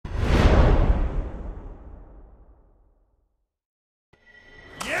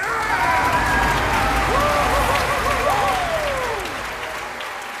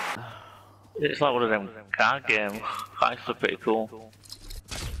It's like one of them card games. That's pretty cool.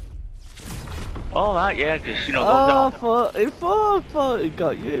 Oh right, yeah, because you know. Oh, I thought it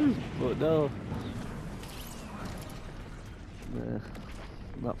got you, but no. Nah,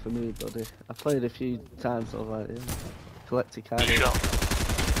 not for me, buddy. I played a few times. I was like, yeah, collecting cards.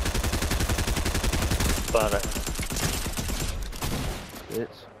 But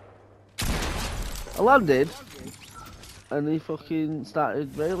Bitch. I landed, and he fucking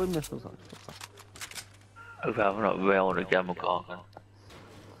started railing me. I was like, I've not railed a DEMOGORGON.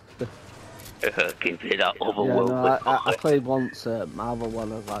 Give it that other yeah, world. no, I played once Marvel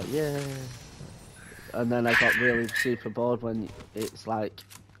one. I was like, yeah, and then I got really super bored when it's like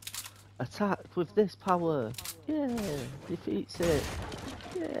attack with this power. Yeah, defeats it.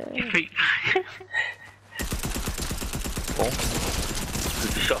 Yeah. Defeat. Oh, you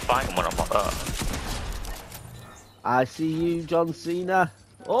just start fighting when I'm like that. I see you, John Cena.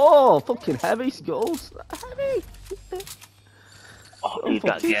 Oh, fucking heavy skulls. Heavy. Oh, dude,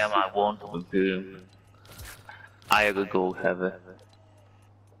 that game I won with Boom. I had to go heavy.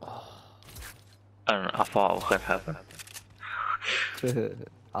 And I thought I was in heaven.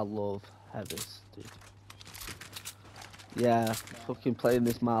 I love heavies, dude. Yeah, fucking playing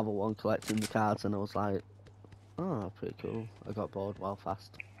this Marvel one, collecting the cards, and I was like, oh, pretty cool. I got bored well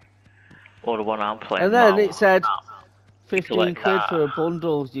fast. Or the one I'm playing. And then Marvel. it said 15 quid for a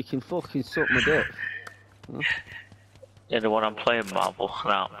bundle, you can fucking suck my dick. Huh? Yeah, the one I'm playing Marvel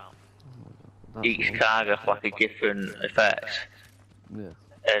now. Each card has like a different effect. Yeah.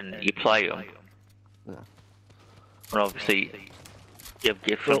 And you play them. Yeah. And obviously, you have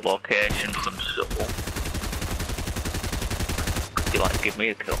different locations and stuff. You like give me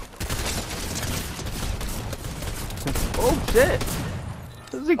a kill. Oh shit!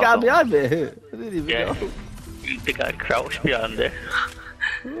 There's a guy behind me! I didn't even know. You think I crouched behind it?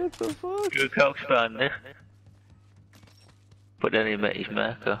 What the fuck? You crouched behind it. But then he met his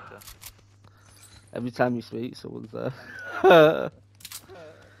maker. Every time you speak, someone's there.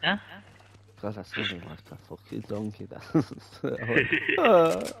 Yeah? God, that's sounding like a fucking donkey, that.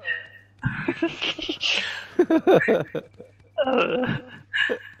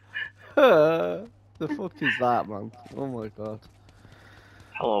 The fuck is that, man? Oh my god.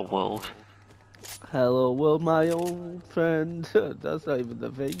 Hello world. Hello world, my old friend. That's not even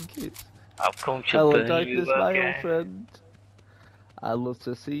the thing. It's I've come to hello burn darkness, you my again. old friend. I love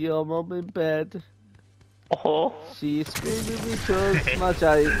to see your mum in bed. Oh. She's screaming because my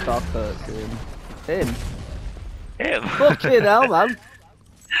giant cock hurts him. Him? Him. Fucking hell, man.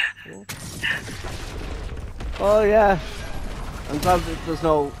 Oh yeah. I'm glad that there's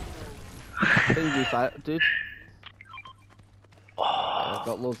no thingy fight, dude. I've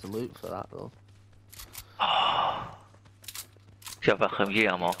got loads of loot for that though. Shove back him,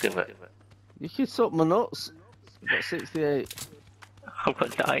 yeah, I'll give it. You can suck my nuts. I've got 68. I've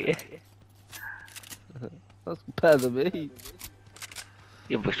got 90. That's better than me.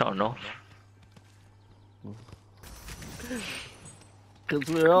 Yeah, but it's not enough. Because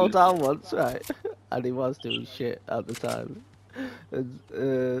we were all down once, right? And he was doing shit at the time. And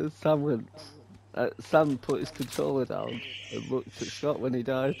Sam put his controller down and looked at Scott when he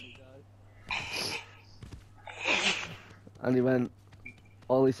died. And he went,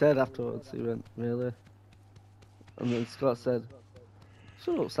 all he said afterwards, he went, really? And then Scott said,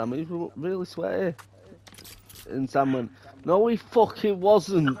 shut up, Sam, he's really sweaty. And Sam went, no, he fucking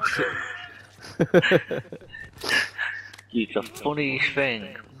wasn't. The funniest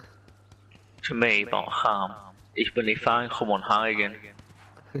thing to me about Ham is when he finds someone hiding.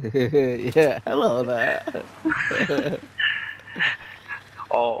 Yeah, hello there.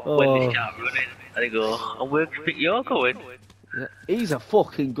 Or when they start running and they go, and where do you think you're going? Yeah, he's a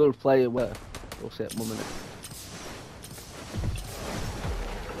fucking good player. Where? Oh shit, 1 minute.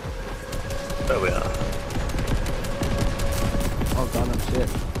 There we are. Oh god, I'm shit.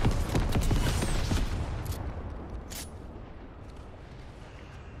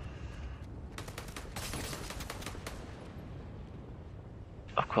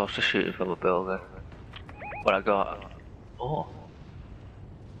 Of course, the shooting from a building. What I got? Oh.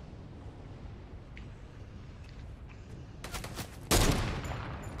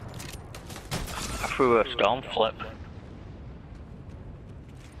 I threw a storm flip.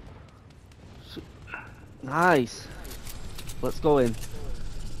 Nice. Let's go in.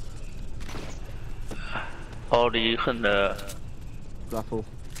 Oh, you can Grapple.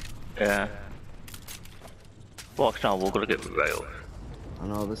 yeah. Watch now, we're gonna get railed. I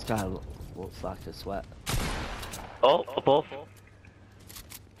know this guy looks like a sweat. Oh, above.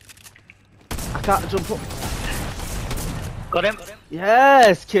 I can't jump up. Got him.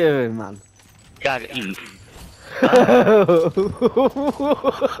 Yes, Kieran, man. God, you.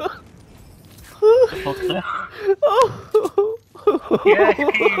 Fuck that. Yes,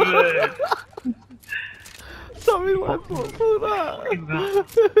 Keelan. Sorry, what Fucking rat.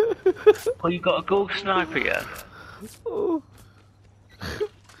 that? Oh, you got a gold sniper, yeah? Oh.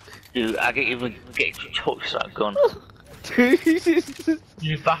 Dude, I can't even get to touch that gun. Dude,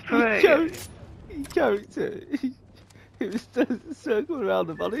 You evaporated. your character, it was circling around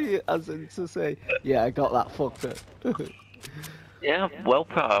the body as in to say, yeah, I got that fucker. Yeah, well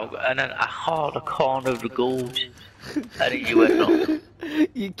proud. And then I caught the corner of the gold. And then you went, no.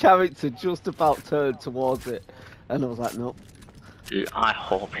 Your character just about turned towards it, and I was like, nope. Dude, I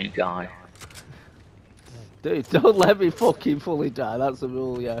hope you die. Dude, don't let me fucking fully die, that's the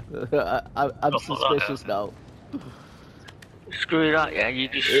rule, yeah. I'm suspicious now. Screw that, yeah, you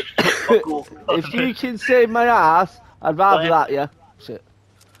just... If you can save my ass, I'd rather that, yeah. Shit.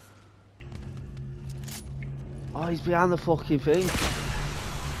 Oh, he's behind the fucking thing.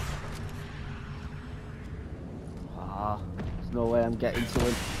 Ah, there's no way I'm getting to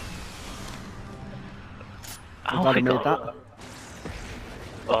him. I'm glad I made that.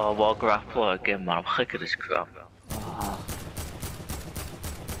 Oh, well, grappler again, man. I'm sick of this crap. Ah.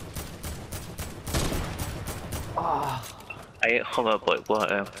 Ah. I hate Hummer, but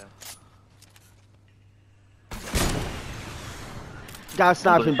what, Guy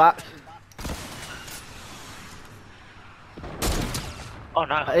sniping back. Oh,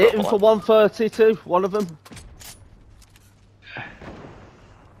 no. I hit him for 132, one of them.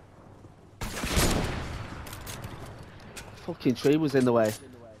 Fucking tree was in the way.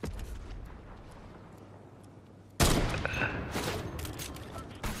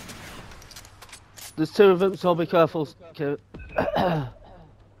 There's two of them, so be careful.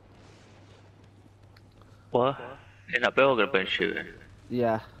 What? In that building I've been shooting?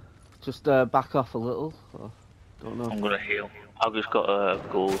 Yeah. Just back off a little. Or, don't know. I'm gonna heal. I've just got a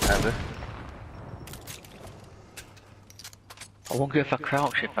gold heavy. I wonder if I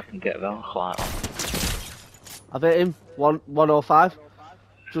crouch if I can get around like that. I've hit him. 105.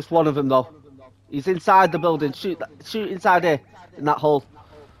 Just one of them though. He's inside the building. Shoot inside here. In that hole.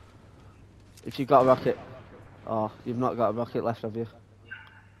 If you've got a rocket. Oh, you've not got a rocket left, have you?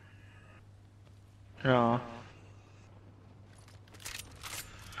 No.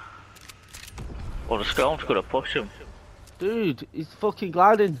 Well, the storm's gonna push him. Dude, he's fucking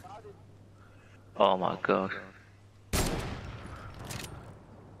gliding. Oh my god.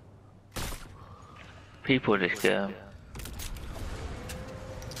 People in this game.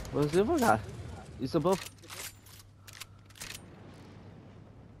 Where's the other guy? He's above.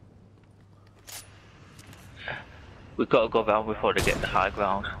 We've got to go round before they get the high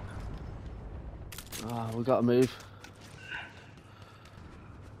ground. Ah, we gotta move.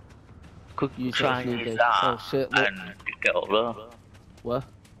 Could You try and use that oh shit, look. and get up there. Where?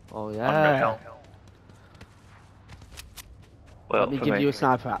 Oh On the yeah. hill. Well, Let me give you a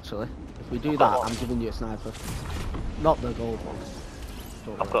sniper actually. If we do that, I'm giving you a sniper. Not the gold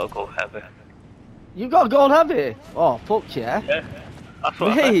one. I've got to go heavy. You got a gold heavy? Oh, fuck yeah. Yeah, that's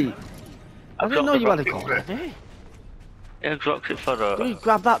what Mate, I I've didn't know got you had a the gold rocket. heavy. Yeah, dropped it for the... Dude,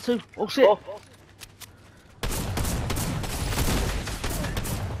 grab that too. Oh shit. Oh.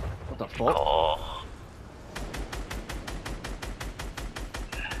 What the fuck? Oh.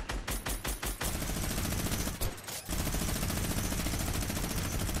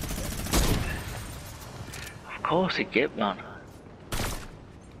 Of course he did, man.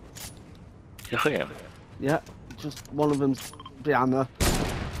 You hear him? Yeah, just one of them's behind there.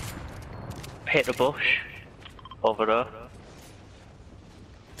 Hit the bush. Over there.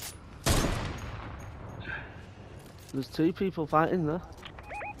 There's two people fighting there.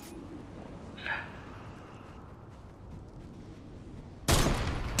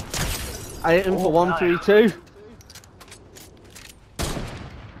 I hit him for 132.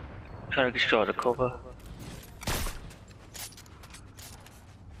 Trying to destroy the cover.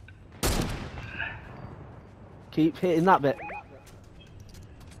 Keep hitting that bit.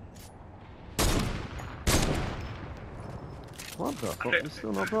 What the fuck? We're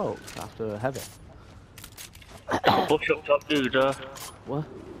still not broke after a heavy. Bush up top, dude. What?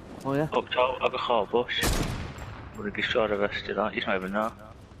 Oh yeah? Up top, I've got a hard bush. Would have destroyed the rest of that, he's not even there.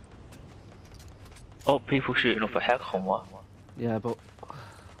 Oh, people shooting up ahead somewhere. Yeah, but...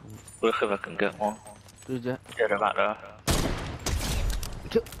 Look if I can get one. Did you? Yeah, they're right there.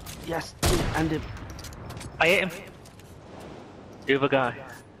 Yes, end him. I hit him. The other guy.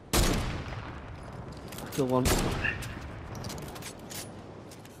 Kill one.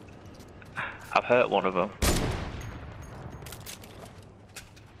 I've hurt one of them.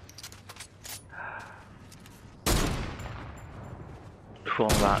 From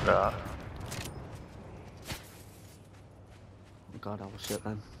that there. Oh god, I was shit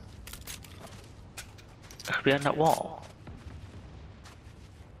then. Behind that wall.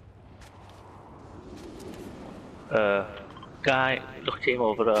 Guy, look at him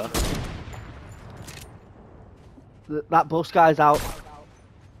over there. That bus guy's out.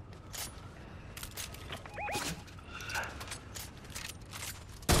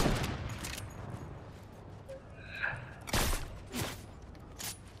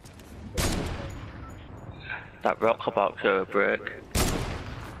 That rock about to break.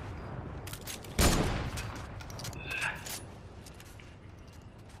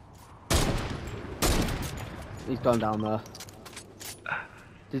 He's gone down there.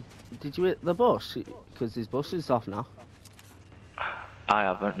 Did you hit the bus? Because his bus is off now. I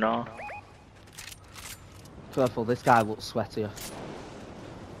haven't, no. Careful, this guy looks sweatier.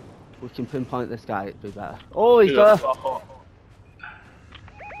 We can pinpoint this guy, it'd be better. Oh, he's there!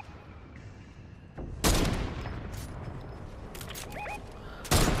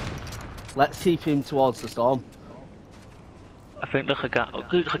 Let's keep him towards the storm. I think there's a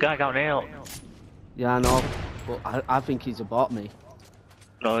guy down here. Yeah, I know, but I think he's abort me.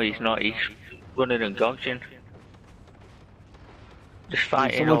 No, he's not. He's running and dodging. Just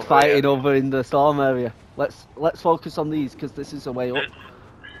fighting. Someone's fighting over in the storm area. Let's focus on these because this is a way up.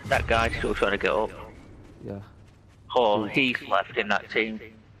 That guy's still trying to get up. Yeah. Oh, he's left in that team.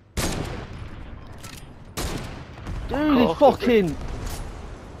 Dude, he's fucking.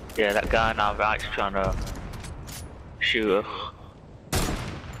 Yeah, that guy now right's trying to shoot us.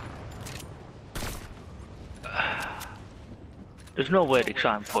 There's no way to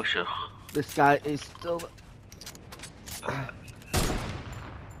try and push us. This guy is still.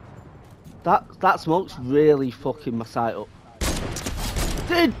 That smoke's really fucking my sight up.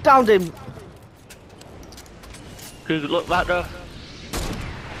 Dude, downed him! Dude, look back there.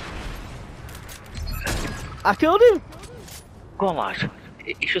 I killed him! Go on, lads.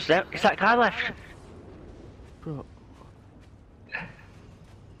 It's just that. It's that guy left. Bro.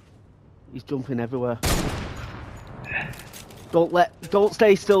 He's jumping everywhere. Don't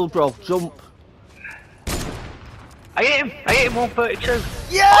stay still, bro. Jump. I hit him 132.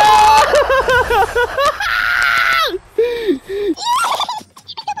 Yeah!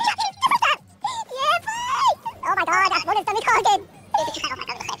 Oh my god, that's one of Demogorgon!